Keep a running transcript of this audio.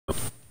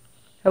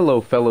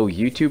Hello fellow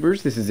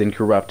YouTubers, this is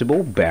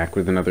Incorruptible, back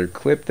with another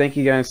clip. Thank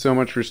you guys so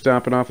much for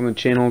stopping off on the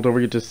channel. Don't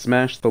forget to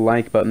smash the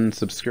like button,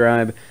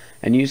 subscribe,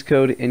 and use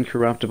code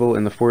Incorruptible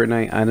in the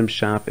Fortnite item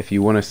shop if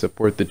you want to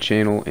support the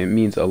channel. It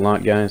means a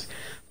lot, guys.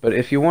 But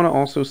if you want to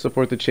also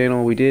support the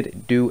channel, we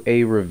did do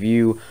a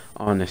review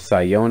on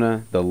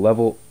Siona, the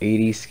level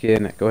 80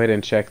 skin. Go ahead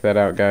and check that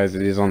out, guys.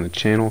 It is on the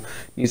channel.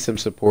 Needs some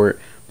support.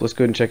 Let's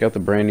go ahead and check out the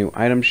brand new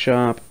item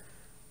shop.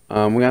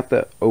 We got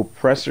the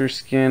Oppressor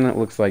skin. It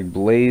looks like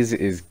Blaze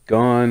is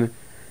gone.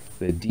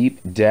 The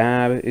Deep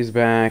Dab is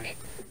back.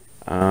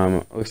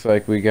 Looks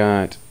like we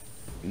got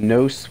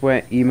No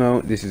Sweat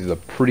emote. This is a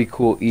pretty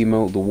cool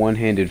emote. The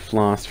one-handed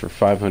floss for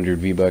 500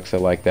 V-Bucks. I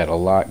like that a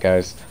lot,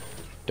 guys.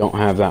 Don't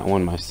have that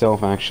one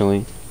myself,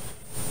 actually.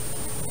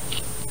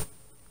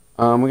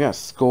 We got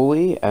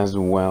Scully as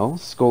well.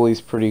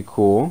 Scully's pretty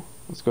cool.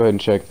 Let's go ahead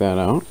and check that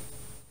out.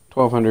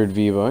 1200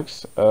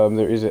 V-Bucks.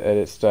 There is an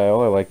edit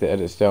style. I like the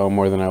edit style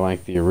more than I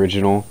like the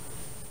original.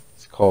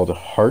 It's called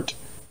Heart.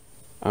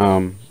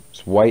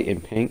 It's white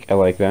and pink. I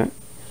like that.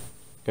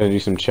 Gotta do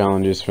some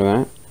challenges for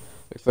that.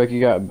 Looks like you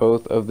got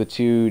both of the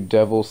two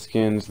devil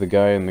skins, the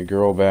guy and the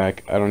girl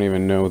back. I don't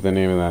even know what the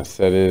name of that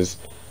set is.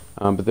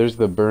 But there's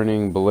the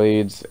burning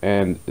blades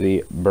and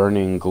the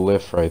burning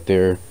glyph right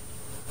there.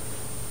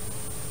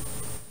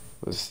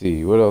 Let's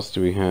see, what else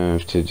do we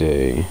have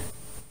today?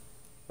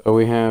 Oh,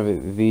 we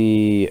have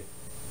the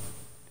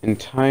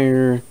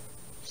entire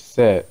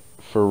set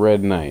for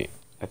Red Knight.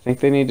 I think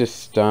they need to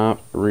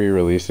stop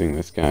re-releasing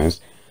this,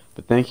 guys.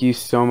 But thank you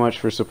so much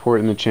for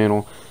supporting the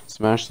channel.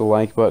 Smash the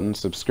like button,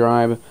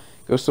 subscribe.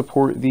 Go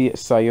support the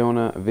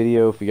Siona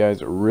video if you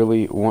guys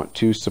really want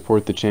to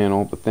support the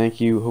channel. But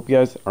thank you. Hope you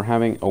guys are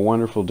having a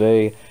wonderful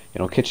day.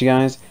 And I'll catch you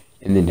guys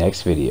in the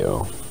next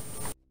video.